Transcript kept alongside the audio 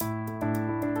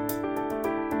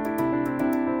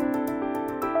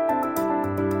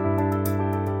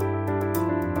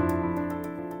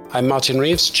I'm Martin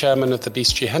Reeves, Chairman of the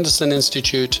Beast Henderson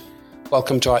Institute.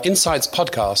 Welcome to our Insights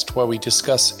podcast, where we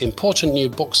discuss important new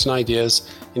books and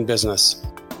ideas in business.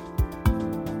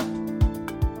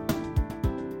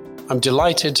 I'm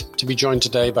delighted to be joined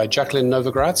today by Jacqueline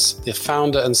Novogratz, the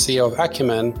founder and CEO of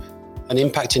Acumen, an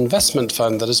impact investment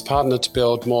fund that has partnered to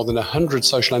build more than 100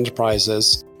 social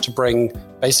enterprises to bring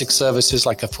basic services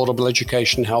like affordable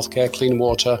education, healthcare, clean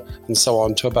water, and so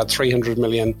on to about 300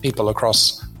 million people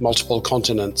across multiple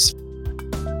continents.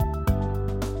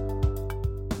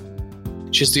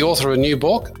 She's the author of a new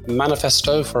book,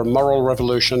 Manifesto for a Moral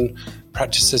Revolution,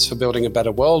 Practices for Building a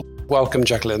Better World. Welcome,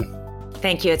 Jacqueline.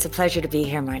 Thank you. It's a pleasure to be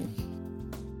here, Martin.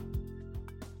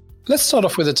 Let's start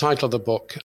off with the title of the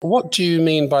book. What do you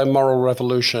mean by moral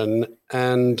revolution,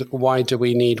 and why do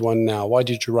we need one now? Why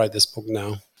did you write this book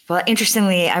now? Well,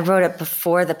 interestingly, I wrote it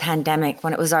before the pandemic,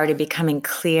 when it was already becoming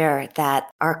clear that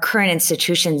our current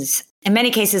institutions, in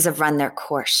many cases, have run their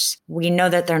course. We know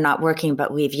that they're not working,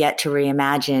 but we've yet to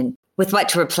reimagine with what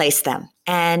to replace them.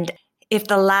 And if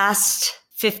the last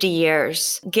 50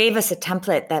 years gave us a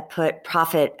template that put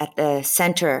profit at the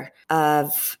center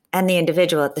of, and the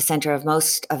individual at the center of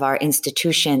most of our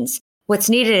institutions, what's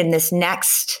needed in this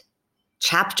next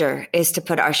chapter is to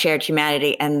put our shared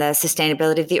humanity and the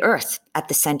sustainability of the earth at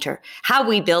the center. How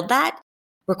we build that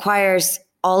requires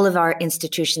all of our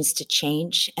institutions to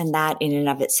change, and that in and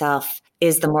of itself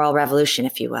is the moral revolution,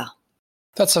 if you will.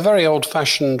 That's a very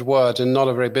old-fashioned word and not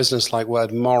a very business-like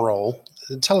word, moral.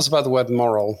 Tell us about the word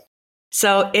moral.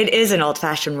 So it is an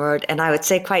old-fashioned word, and I would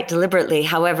say quite deliberately.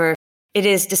 However, it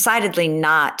is decidedly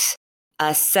not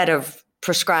a set of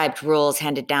prescribed rules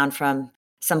handed down from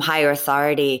some higher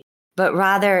authority, but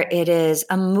rather it is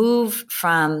a move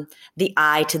from the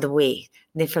I to the we,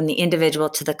 from the individual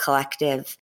to the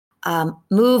collective,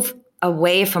 move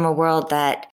away from a world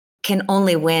that can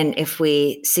only win if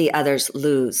we see others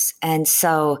lose. And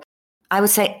so I would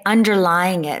say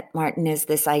underlying it, Martin, is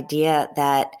this idea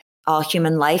that all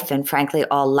human life, and frankly,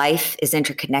 all life is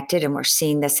interconnected. And we're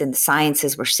seeing this in the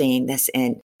sciences, we're seeing this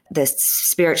in the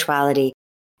spirituality,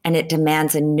 and it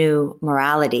demands a new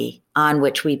morality on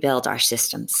which we build our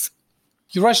systems.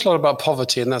 You write a lot about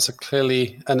poverty, and that's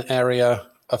clearly an area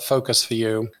of focus for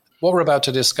you. What we're about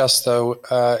to discuss, though,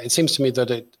 it seems to me that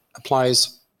it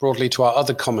applies broadly to our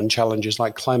other common challenges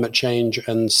like climate change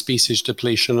and species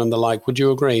depletion and the like. Would you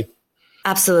agree?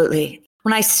 Absolutely.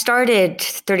 When I started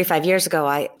 35 years ago,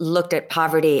 I looked at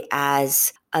poverty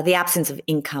as the absence of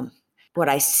income. What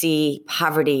I see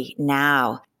poverty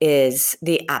now is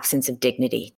the absence of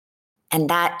dignity. And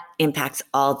that impacts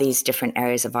all these different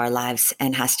areas of our lives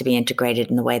and has to be integrated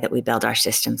in the way that we build our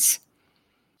systems.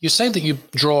 You say that you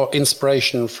draw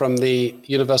inspiration from the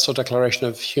Universal Declaration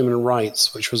of Human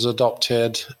Rights, which was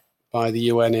adopted by the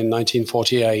UN in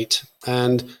 1948.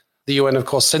 And the UN, of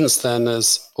course, since then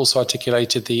has also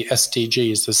articulated the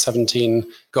SDGs, the 17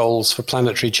 goals for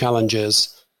planetary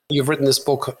challenges. You've written this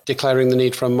book declaring the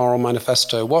need for a moral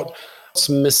manifesto. What's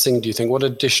missing, do you think? What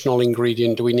additional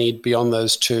ingredient do we need beyond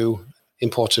those two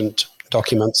important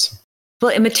documents? Well,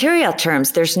 in material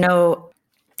terms, there's no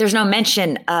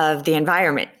mention of the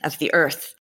environment, of the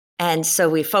earth. And so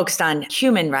we focused on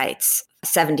human rights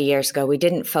 70 years ago. We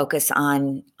didn't focus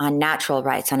on natural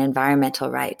rights, on environmental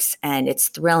rights. And it's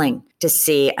thrilling to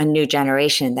see a new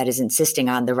generation that is insisting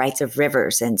on the rights of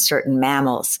rivers and certain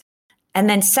mammals. And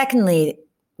then secondly,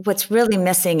 what's really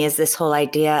missing is this whole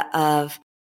idea of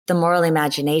the moral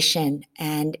imagination.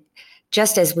 And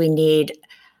just as we need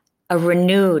a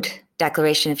renewed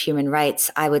Declaration of Human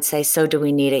Rights, I would say, so do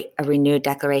we need a renewed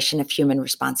Declaration of Human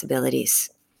Responsibilities.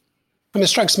 And it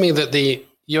strikes me that the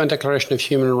UN Declaration of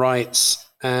Human Rights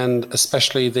and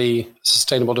especially the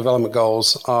Sustainable Development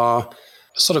Goals are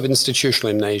sort of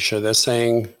institutional in nature. They're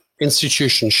saying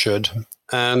institutions should,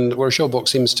 and whereas your book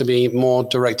seems to be more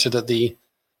directed at the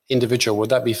individual. Would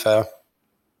that be fair?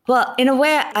 Well, in a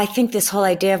way, I think this whole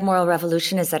idea of moral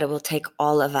revolution is that it will take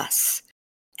all of us.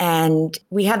 And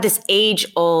we have this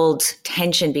age-old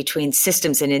tension between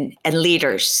systems and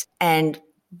leaders. And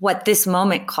what this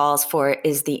moment calls for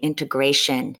is the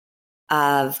integration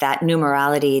of that new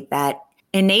morality that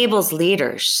enables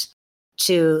leaders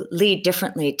to lead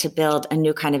differently, to build a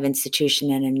new kind of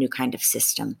institution and a new kind of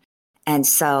system. And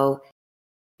so,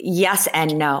 yes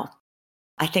and no.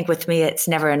 I think with me, it's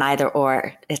never an either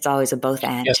or. It's always a both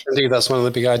and. Yes, indeed. That's one of the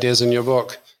big ideas in your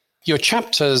book. Your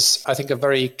chapters, I think, are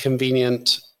very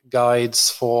convenient guides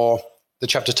for the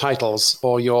chapter titles,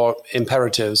 for your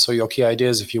imperatives or your key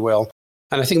ideas, if you will.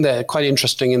 And I think they're quite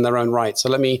interesting in their own right. So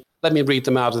let me read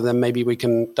them out, and then maybe we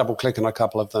can double click on a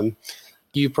couple of them.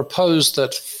 You propose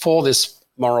that for this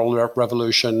moral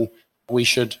revolution, we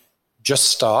should just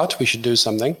start. We should do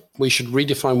something. We should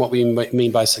redefine what we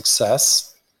mean by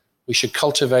success. We should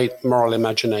cultivate moral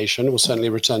imagination. We'll certainly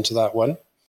return to that one.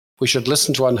 We should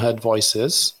listen to unheard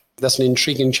voices. That's an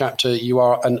intriguing chapter. You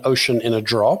are an ocean in a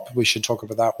drop. We should talk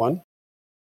about that one.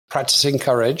 Practicing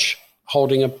courage,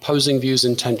 holding opposing views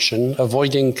in tension,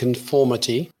 avoiding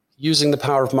conformity, using the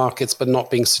power of markets but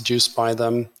not being seduced by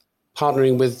them,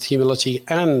 partnering with humility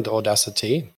and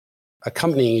audacity,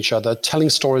 accompanying each other, telling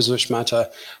stories which matter,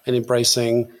 and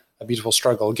embracing a beautiful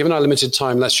struggle. Given our limited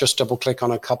time, let's just double click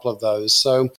on a couple of those.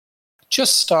 So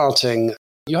just starting,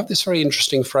 you have this very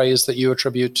interesting phrase that you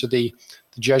attribute to the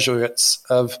Jesuits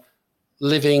of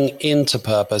living into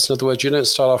purpose. In other words, you don't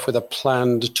start off with a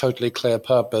planned, totally clear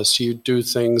purpose. You do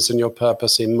things and your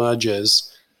purpose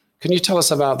emerges. Can you tell us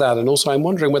about that? And also, I'm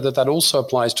wondering whether that also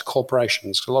applies to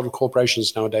corporations, because a lot of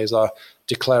corporations nowadays are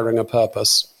declaring a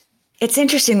purpose. It's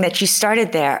interesting that you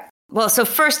started there. Well, so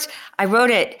first, I wrote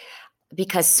it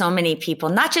because so many people,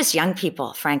 not just young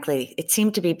people, frankly, it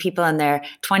seemed to be people in their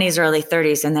 20s, early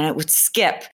 30s, and then it would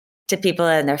skip to people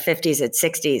in their 50s and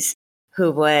 60s who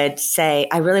would say,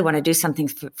 I really want to do something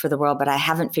for the world, but I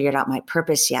haven't figured out my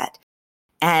purpose yet.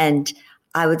 And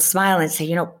I would smile and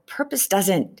say, purpose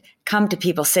doesn't come to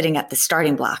people sitting at the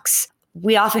starting blocks.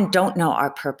 We often don't know our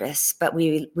purpose, but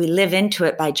we live into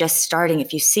it by just starting.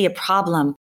 If you see a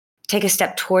problem, take a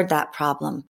step toward that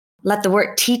problem. Let the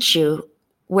work teach you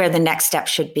where the next step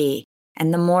should be.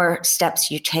 And the more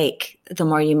steps you take, the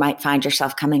more you might find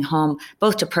yourself coming home,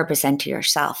 both to purpose and to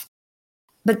yourself.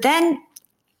 But then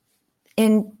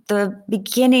in the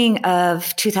beginning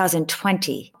of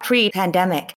 2020,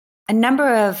 pre-pandemic, a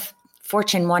number of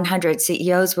Fortune 100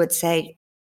 CEOs would say,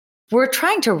 we're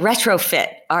trying to retrofit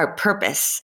our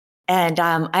purpose. And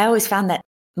I always found that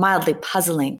mildly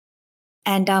puzzling.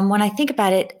 And when I think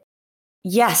about it,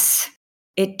 yes,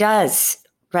 it does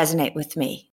resonate with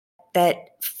me that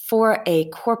for a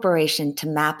corporation to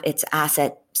map its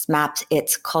assets, map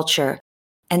its culture,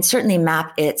 and certainly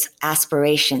map its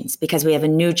aspirations, because we have a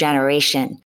new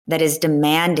generation that is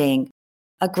demanding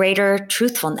a greater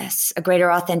truthfulness, a greater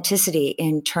authenticity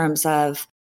in terms of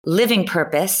living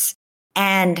purpose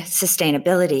and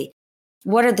sustainability.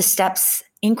 What are the steps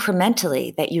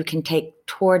incrementally that you can take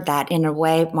toward that? In a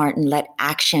way, Martin, let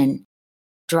action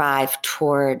drive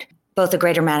toward both a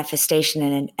greater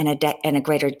manifestation and a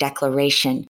greater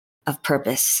declaration of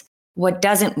purpose. What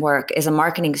doesn't work is a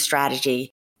marketing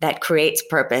strategy that creates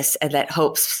purpose and that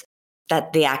hopes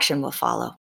that the action will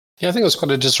follow. Yeah, I think that's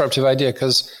quite a disruptive idea,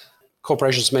 because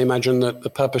corporations may imagine that the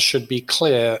purpose should be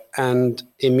clear and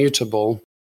immutable.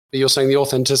 But you're saying the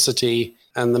authenticity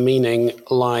and the meaning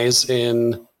lies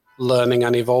in learning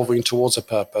and evolving towards a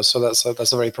purpose. So that's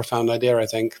a very profound idea, I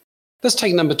think. Let's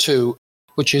take number 2,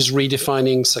 which is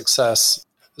redefining success.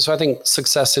 So I think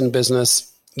success in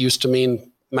business used to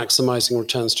mean maximizing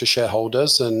returns to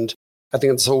shareholders. And I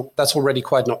think that's already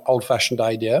quite an old-fashioned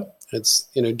idea. It's,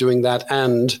 doing that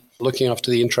and looking after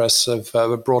the interests of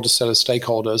a broader set of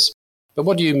stakeholders. But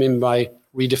what do you mean by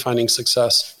redefining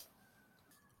success?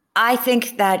 I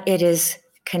think that it is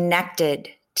connected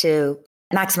to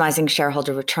maximizing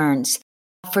shareholder returns.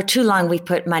 For too long, we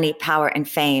put money, power, and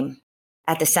fame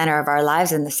at the center of our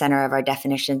lives and the center of our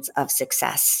definitions of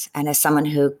success. And as someone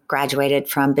who graduated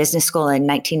from business school in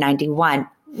 1991,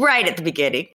 right at the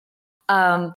beginning,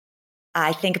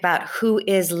 I think about who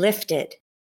is lifted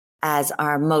as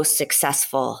our most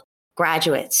successful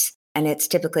graduates. And it's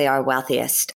typically our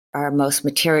wealthiest, our most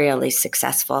materially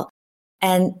successful.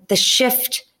 And the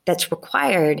shift that's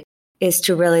required is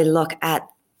to really look at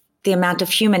the amount of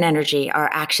human energy our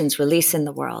actions release in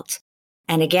the world.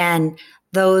 And again,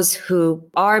 those who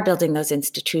are building those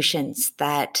institutions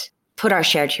that put our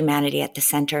shared humanity at the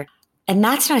center. And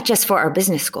that's not just for our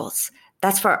business schools.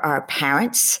 That's for our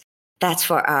parents. That's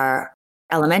for our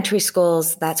elementary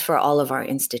schools. That's for all of our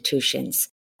institutions.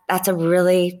 That's a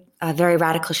very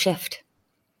radical shift.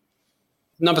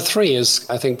 Number 3 is,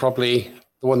 I think, probably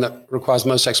the one that requires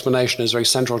most explanation, is very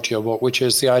central to your book, which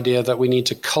is the idea that we need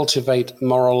to cultivate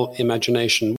moral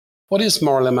imagination. What is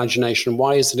moral imagination?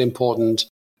 Why is it important?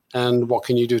 And what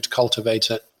can you do to cultivate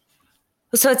it?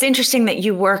 So it's interesting that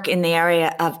you work in the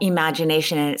area of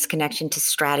imagination and its connection to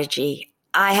strategy.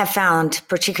 I have found,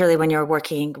 particularly when you're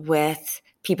working with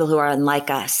people who are unlike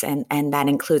us, and that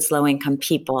includes low-income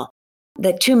people,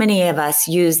 that too many of us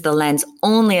use the lens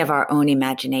only of our own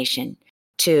imagination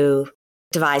to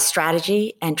devise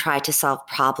strategy and try to solve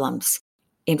problems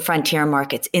in frontier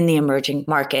markets, in the emerging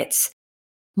markets.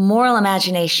 Moral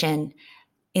imagination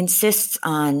insists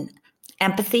on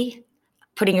empathy,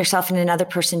 putting yourself in another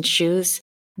person's shoes.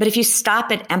 But if you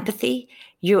stop at empathy,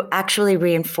 you actually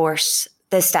reinforce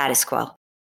the status quo.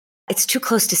 It's too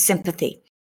close to sympathy.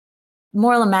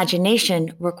 Moral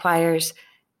imagination requires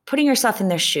putting yourself in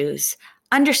their shoes,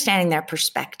 understanding their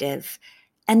perspective,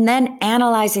 and then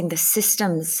analyzing the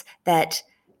systems that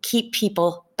keep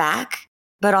people back,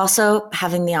 but also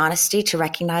having the honesty to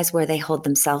recognize where they hold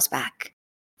themselves back.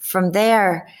 From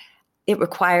there, it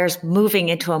requires moving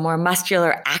into a more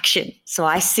muscular action. So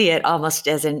I see it almost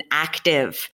as an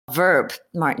active verb,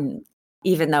 Martin,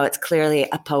 even though it's clearly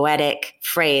a poetic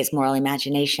phrase, moral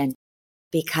imagination,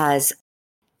 because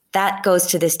that goes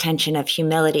to this tension of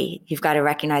humility. You've got to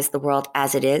recognize the world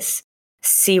as it is,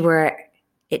 see where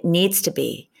it needs to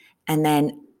be, and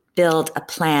then build a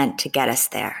plan to get us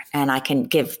there. And I can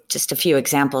give just a few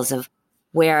examples of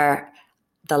where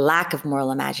the lack of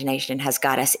moral imagination has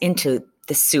got us into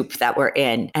the soup that we're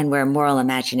in, and where moral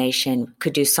imagination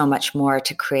could do so much more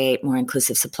to create more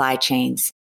inclusive supply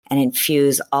chains and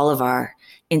infuse all of our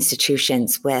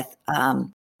institutions with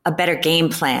a better game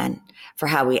plan for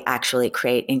how we actually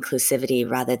create inclusivity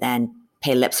rather than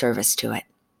pay lip service to it.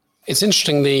 It's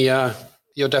interesting,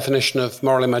 your definition of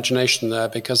moral imagination there,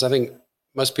 because I think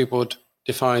most people would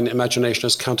define imagination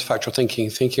as counterfactual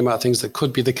thinking about things that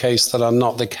could be the case that are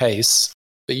not the case.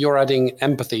 But you're adding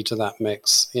empathy to that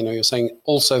mix. You're saying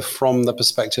also from the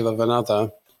perspective of another.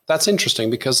 That's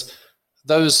interesting because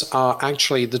those are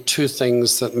actually the two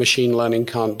things that machine learning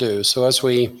can't do. So as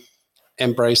we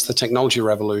embrace the technology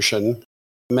revolution,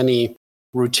 many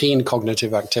routine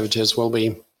cognitive activities will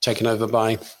be taken over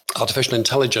by artificial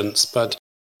intelligence, but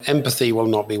empathy will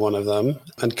not be one of them.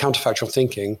 And counterfactual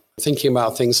thinking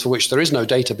about things for which there is no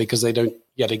data because they don't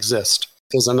yet exist,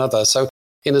 is another. So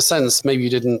in a sense, maybe you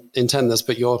didn't intend this,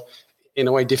 but you're in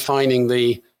a way defining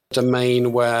the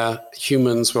domain where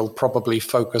humans will probably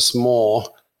focus more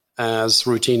as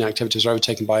routine activities are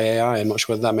overtaken by AI. I'm not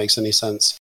sure whether that makes any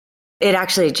sense. It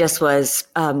actually just was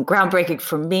groundbreaking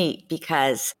for me,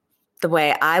 because the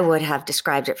way I would have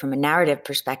described it from a narrative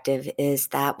perspective is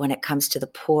that when it comes to the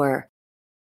poor,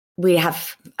 we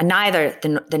have neither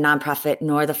the nonprofit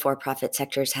nor the for-profit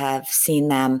sectors have seen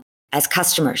them as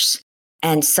customers.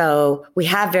 And so we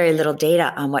have very little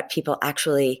data on what people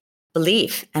actually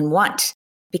believe and want.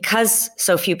 Because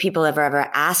so few people have ever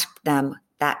asked them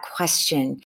that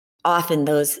question, often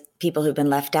those people who've been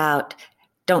left out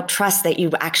don't trust that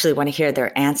you actually want to hear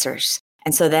their answers.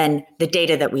 And so then the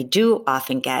data that we do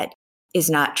often get is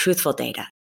not truthful data.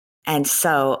 And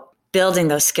so building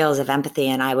those skills of empathy,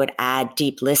 and I would add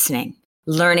deep listening,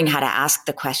 learning how to ask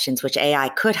the questions, which AI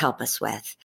could help us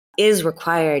with, is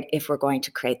required if we're going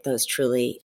to create those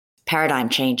truly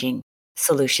paradigm-changing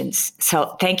solutions.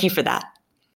 So thank you for that.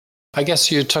 I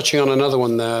guess you're touching on another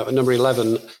one there, number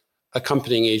 11,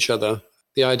 accompanying each other.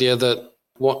 The idea that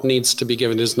what needs to be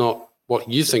given is not what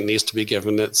you think needs to be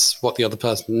given, it's what the other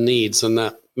person needs, and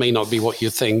that may not be what you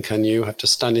think, and you have to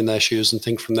stand in their shoes and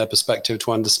think from their perspective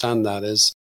to understand that.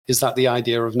 Is that the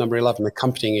idea of number 11,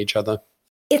 accompanying each other?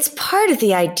 It's part of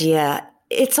the idea.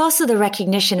 It's also the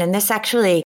recognition, and this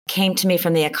actually came to me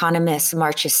from the economist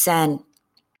Amartya Sen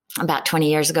about 20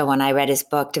 years ago when I read his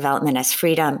book, Development as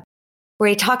Freedom, where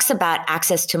he talks about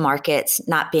access to markets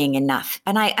not being enough.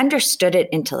 And I understood it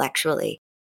intellectually.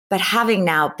 But having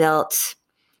now built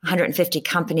 150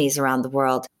 companies around the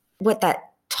world, what that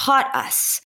taught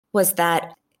us was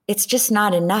that it's just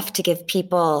not enough to give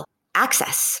people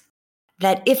access.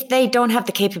 That if they don't have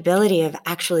the capability of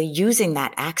actually using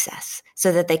that access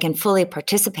so that they can fully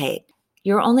participate,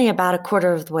 you're only about a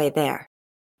quarter of the way there.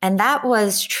 And that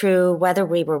was true whether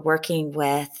we were working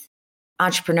with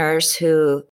entrepreneurs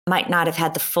who might not have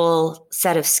had the full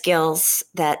set of skills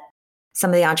that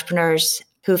some of the entrepreneurs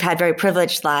who've had very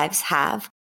privileged lives have.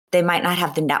 They might not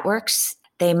have the networks.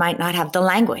 They might not have the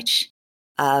language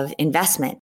of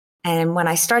investment. And when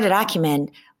I started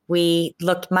Acumen, we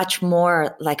looked much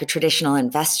more like a traditional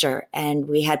investor, and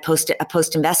we had a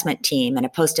post-investment team and a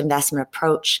post-investment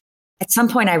approach. At some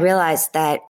point, I realized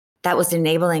that was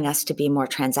enabling us to be more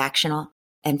transactional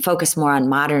and focus more on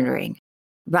monitoring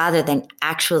rather than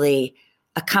actually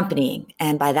accompanying.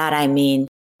 And by that, I mean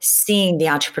seeing the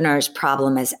entrepreneur's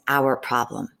problem as our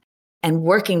problem and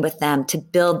working with them to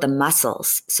build the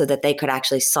muscles so that they could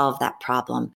actually solve that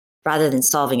problem rather than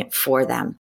solving it for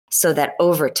them. So that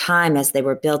over time, as they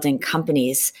were building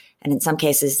companies, and in some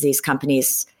cases, these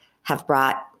companies have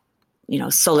brought,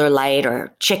 solar light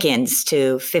or chickens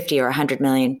to 50 or 100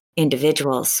 million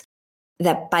individuals,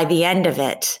 that by the end of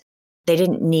it, they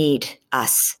didn't need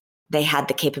us. They had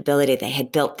the capability, they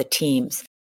had built the teams,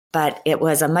 but it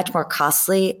was a much more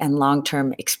costly and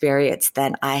long-term experience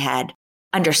than I had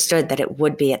understood that it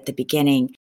would be at the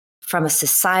beginning. From a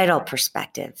societal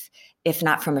perspective, if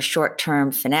not from a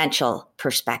short-term financial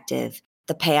perspective,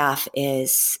 the payoff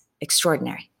is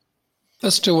extraordinary.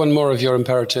 Let's do one more of your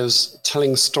imperatives,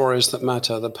 telling stories that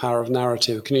matter, the power of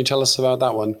narrative. Can you tell us about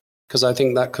that one? Because I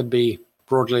think that could be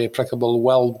broadly applicable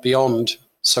well beyond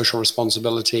social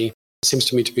responsibility. It seems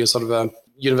to me to be a sort of a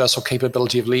universal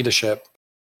capability of leadership.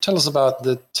 Tell us about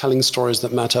the telling stories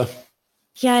that matter.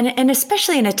 Yeah, and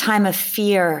especially in a time of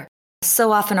fear,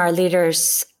 so often our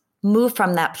leaders move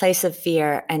from that place of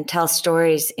fear and tell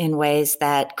stories in ways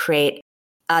that create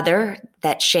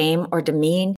that shame or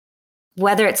demean,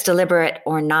 whether it's deliberate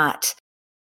or not.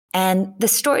 And the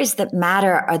stories that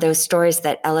matter are those stories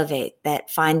that elevate,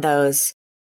 that find those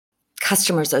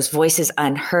customers, those voices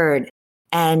unheard,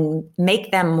 and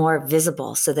make them more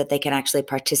visible so that they can actually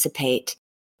participate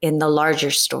in the larger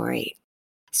story.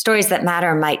 Stories that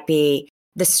matter might be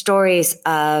the stories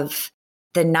of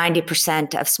the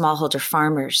 90% of smallholder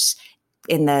farmers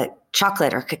in the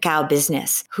chocolate or cacao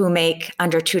business who make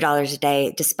under $2 a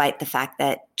day, despite the fact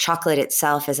that chocolate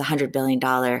itself is a $100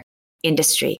 billion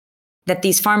industry, that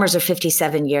these farmers are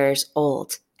 57 years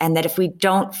old, and that if we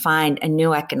don't find a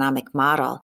new economic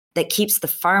model that keeps the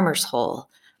farmers whole,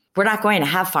 we're not going to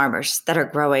have farmers that are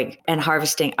growing and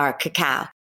harvesting our cacao.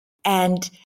 And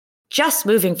just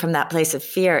moving from that place of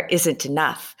fear isn't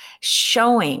enough.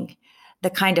 Showing the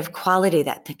kind of quality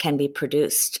that can be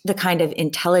produced, the kind of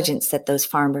intelligence that those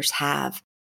farmers have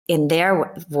in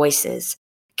their voices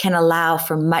can allow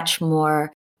for much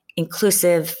more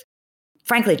inclusive,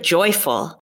 frankly,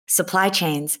 joyful supply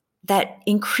chains that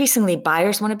increasingly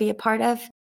buyers want to be a part of,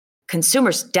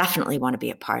 consumers definitely want to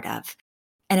be a part of,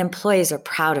 and employees are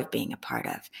proud of being a part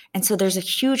of. And so there's a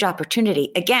huge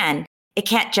opportunity. Again, it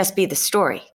can't just be the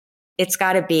story. It's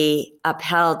got to be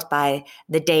upheld by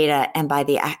the data and by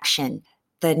the action.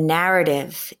 The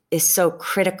narrative is so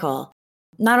critical,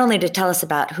 not only to tell us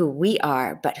about who we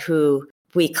are, but who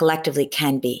we collectively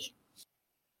can be.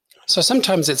 So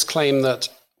sometimes it's claimed that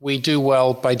we do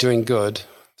well by doing good,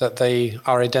 that they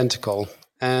are identical.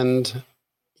 And,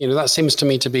 that seems to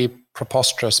me to be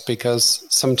preposterous because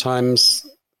sometimes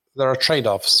there are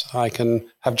trade-offs. I can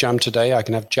have jam today, I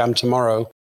can have jam tomorrow.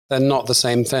 They're not the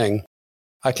same thing.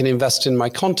 I can invest in my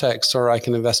context or I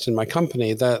can invest in my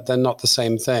company. They're not the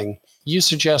same thing. You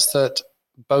suggest that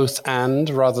both and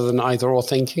rather than either or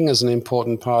thinking is an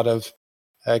important part of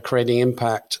creating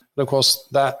impact. And of course,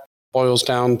 that boils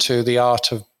down to the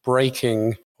art of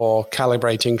breaking or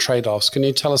calibrating trade-offs. Can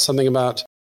you tell us something about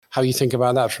how you think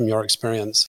about that from your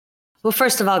experience? Well,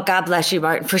 first of all, God bless you,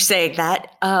 Martin, for saying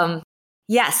that.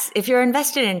 Yes, if you're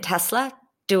invested in Tesla,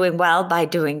 doing well by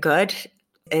doing good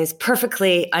is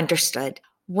perfectly understood.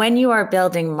 When you are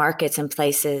building markets in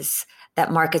places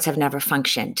that markets have never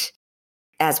functioned,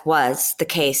 as was the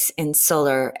case in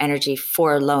solar energy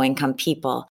for low-income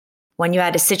people, when you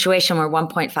had a situation where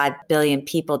 1.5 billion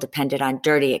people depended on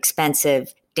dirty,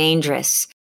 expensive, dangerous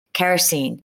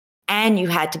kerosene, and you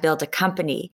had to build a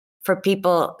company for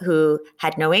people who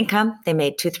had no income, they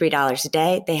made $2, $3 a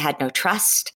day, they had no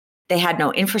trust, they had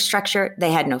no infrastructure,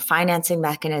 they had no financing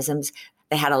mechanisms,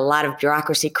 they had a lot of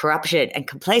bureaucracy, corruption, and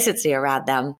complacency around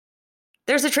them.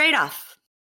 There's a trade-off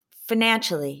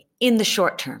financially in the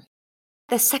short term.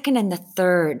 The second and the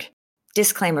third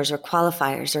disclaimers or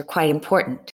qualifiers are quite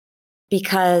important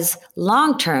because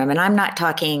long-term, and I'm not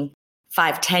talking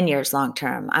 5-10 years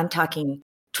long-term, I'm talking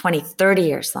 20-30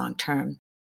 years long-term.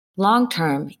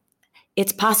 Long-term,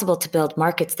 it's possible to build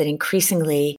markets that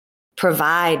increasingly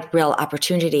provide real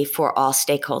opportunity for all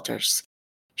stakeholders.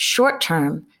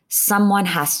 Short-term, someone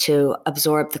has to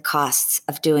absorb the costs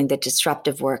of doing the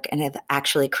disruptive work and of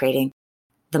actually creating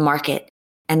the market.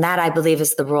 And that, I believe,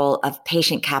 is the role of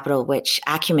patient capital, which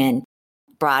Acumen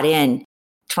brought in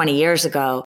 20 years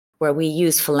ago, where we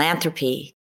use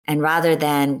philanthropy and rather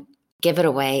than give it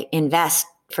away, invest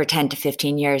for 10 to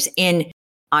 15 years in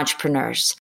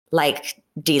entrepreneurs like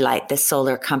D-Light, this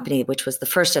solar company, which was the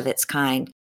first of its kind,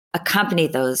 accompany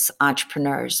those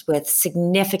entrepreneurs with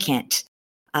significant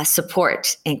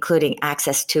support, including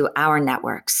access to our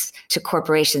networks, to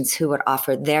corporations who would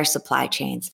offer their supply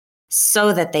chains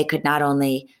so that they could not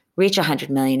only reach 100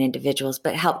 million individuals,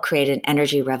 but help create an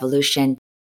energy revolution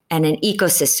and an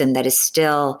ecosystem that is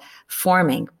still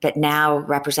forming, but now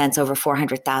represents over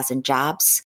 400,000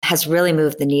 jobs, has really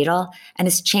moved the needle and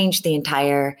has changed the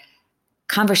entire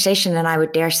conversation, and I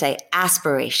would dare say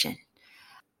aspiration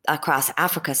across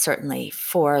Africa, certainly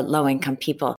for low-income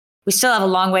people. We still have a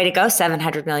long way to go.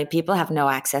 700 million people have no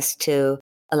access to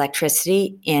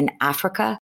electricity in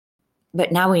Africa,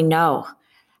 but now we know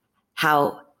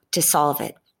how to solve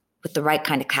it with the right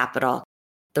kind of capital,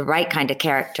 the right kind of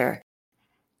character.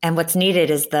 And what's needed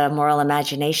is the moral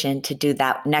imagination to do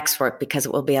that next work because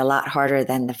it will be a lot harder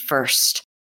than the first,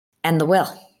 and the will.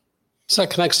 So that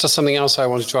connects to something else I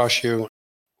wanted to ask you.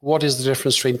 What is the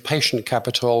difference between patient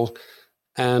capital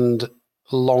and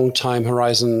long time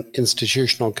horizon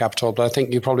institutional capital? But I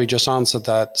think you probably just answered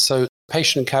that. So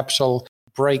patient capital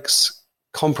breaks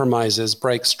compromises,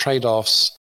 breaks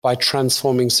trade-offs by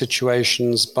transforming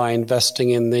situations, by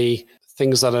investing in the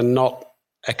things that are not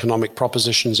economic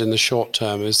propositions in the short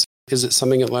term. Is it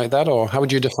something like that, or how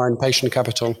would you define patient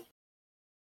capital?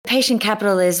 Patient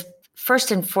capital is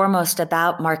first and foremost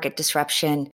about market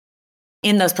disruption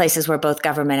in those places where both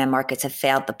government and markets have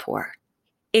failed the poor.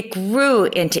 It grew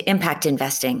into impact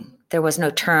investing. There was no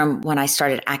term when I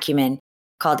started Acumen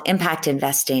called impact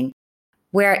investing.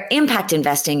 Where impact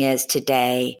investing is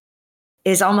today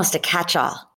is almost a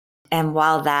catch-all. And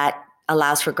while that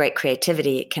allows for great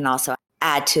creativity, it can also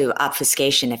add to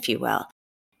obfuscation, if you will.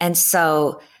 And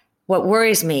so what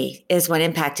worries me is when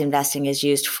impact investing is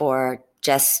used for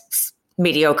just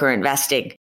mediocre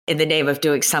investing in the name of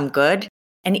doing some good.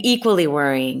 And equally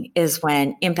worrying is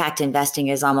when impact investing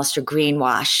is almost a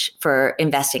greenwash for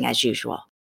investing as usual.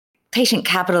 Patient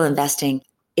capital investing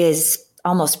is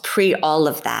almost pre all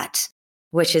of that,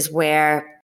 which is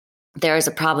where there is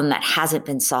a problem that hasn't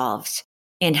been solved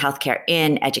in healthcare,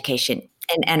 in education,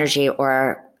 in energy,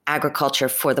 or agriculture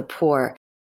for the poor.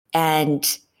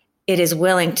 And it is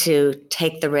willing to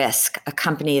take the risk,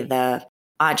 accompany the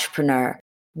entrepreneur,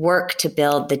 work to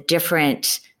build the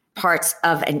different parts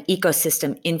of an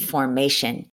ecosystem in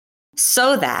formation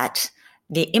so that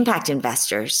the impact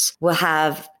investors will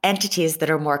have entities that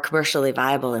are more commercially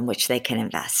viable in which they can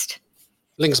invest.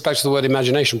 Links back to the word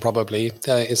imagination, probably.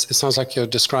 It sounds like you're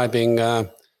describing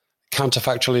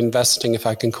counterfactual investing, if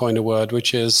I can coin a word,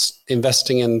 which is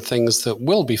investing in things that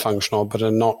will be functional but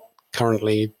are not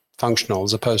currently functional,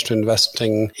 as opposed to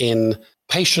investing in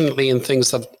patiently in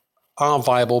things that are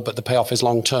viable, but the payoff is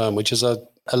long term, which is a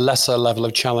lesser level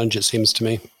of challenge, it seems to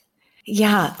me.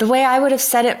 Yeah, the way I would have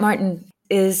said it, Martin,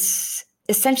 is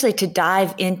essentially to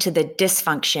dive into the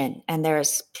dysfunction, and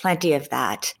there's plenty of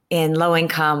that in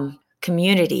low-income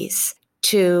communities,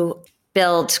 to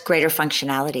build greater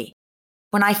functionality.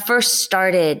 When I first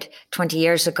started 20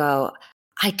 years ago,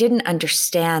 I didn't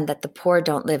understand that the poor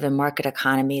don't live in market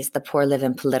economies, the poor live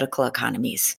in political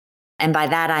economies. And by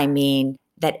that, I mean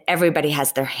that everybody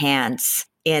has their hands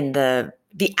in the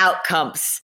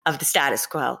outcomes of the status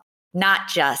quo, not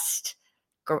just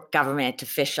government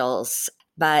officials,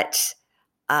 but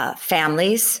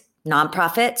families,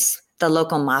 nonprofits, the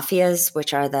local mafias,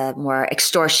 which are the more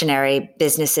extortionary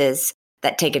businesses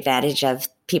that take advantage of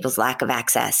people's lack of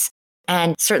access,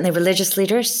 and certainly religious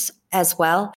leaders as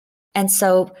well. And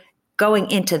so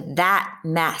going into that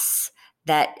mess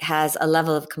that has a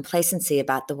level of complacency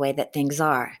about the way that things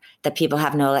are, that people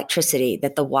have no electricity,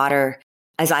 that the water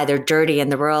is either dirty in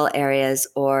the rural areas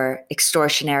or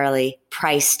extortionarily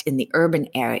priced in the urban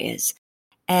areas,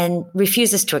 and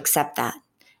refuses to accept that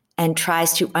and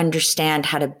tries to understand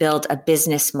how to build a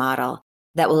business model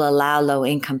that will allow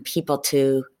low-income people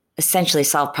to essentially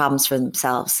solve problems for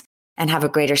themselves and have a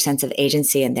greater sense of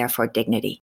agency and therefore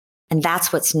dignity. And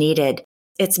that's what's needed.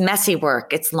 It's messy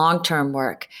work, it's long-term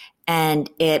work, and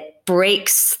it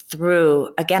breaks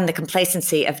through, again, the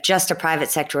complacency of just a private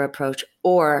sector approach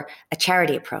or a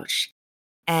charity approach,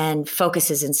 and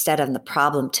focuses instead on the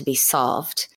problem to be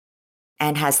solved,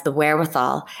 and has the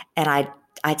wherewithal, and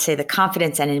I'd say the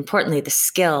confidence, and importantly, the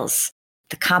skills,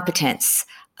 the competence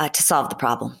to solve the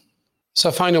problem.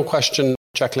 So final question,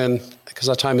 Jacqueline, because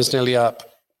our time is nearly up.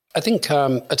 I think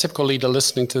a typical leader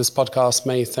listening to this podcast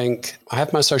may think, I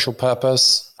have my social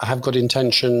purpose, I have good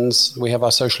intentions, we have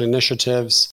our social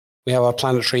initiatives, we have our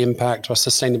planetary impact, our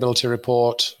sustainability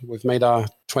report, we've made our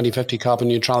 2050 carbon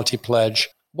neutrality pledge.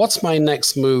 What's my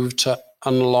next move to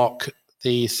unlock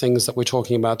the things that we're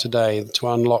talking about today, to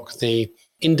unlock the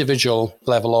individual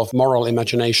level of moral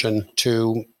imagination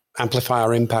to amplify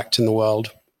our impact in the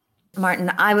world?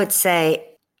 Martin, I would say,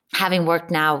 having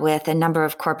worked now with a number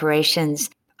of corporations,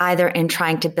 either in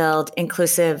trying to build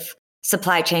inclusive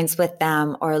supply chains with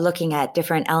them or looking at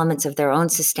different elements of their own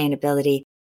sustainability,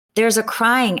 there's a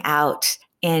crying out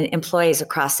in employees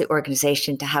across the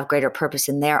organization to have greater purpose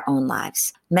in their own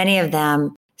lives. Many of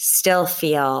them still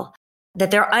feel that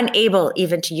they're unable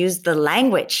even to use the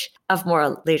language of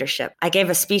moral leadership. I gave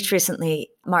a speech recently,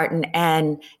 Martin,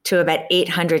 and to about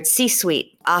 800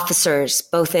 C-suite officers,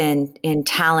 both in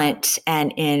talent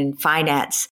and in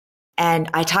finance. And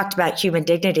I talked about human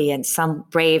dignity, and some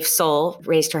brave soul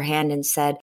raised her hand and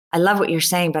said, I love what you're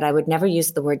saying, but I would never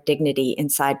use the word dignity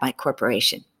inside my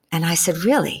corporation. And I said,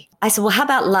 really? I said, well, how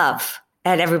about love?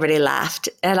 And everybody laughed.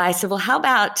 And I said, well, how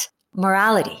about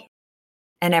morality?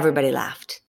 And everybody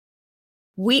laughed.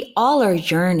 We all are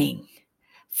yearning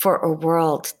for a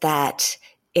world that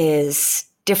is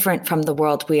different from the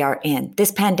world we are in.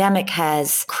 This pandemic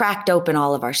has cracked open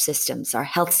all of our systems, our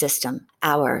health system,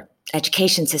 our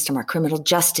education system, our criminal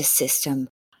justice system,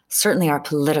 certainly our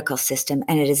political system,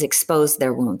 and it has exposed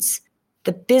their wounds.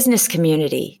 The business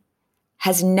community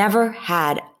has never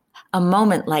had a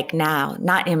moment like now,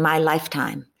 not in my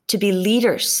lifetime, to be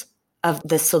leaders of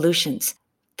the solutions.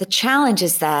 The challenge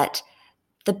is that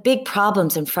the big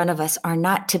problems in front of us are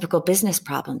not typical business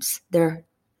problems. They're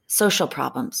social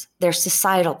problems. They're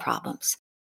societal problems.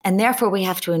 And therefore, we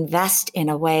have to invest in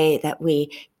a way that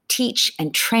we teach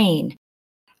and train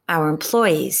our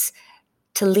employees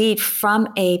to lead from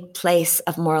a place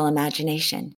of moral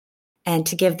imagination and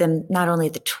to give them not only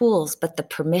the tools, but the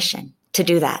permission to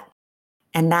do that.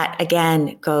 And that,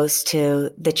 again, goes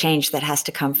to the change that has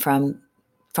to come from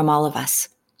all of us.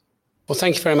 Well,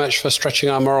 thank you very much for stretching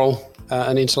our moral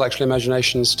and intellectual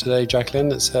imaginations today,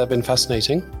 Jacqueline. It's been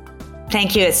fascinating.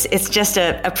 Thank you. It's just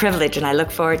a privilege, and I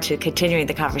look forward to continuing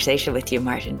the conversation with you,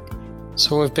 Martin.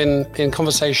 So we've been in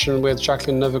conversation with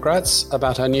Jacqueline Novogratz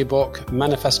about her new book,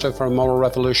 Manifesto for a Moral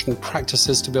Revolution,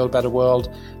 Practices to Build a Better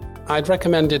World. I'd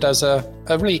recommend it as a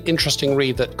really interesting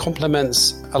read that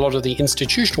complements a lot of the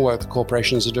institutional work that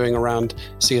corporations are doing around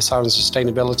CSR and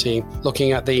sustainability,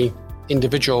 looking at the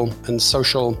individual and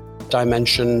social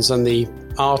dimensions and the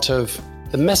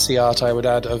messy art, I would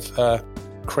add, of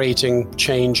creating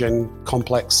change in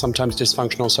complex, sometimes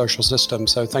dysfunctional social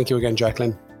systems. So thank you again,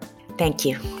 Jacqueline. Thank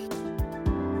you.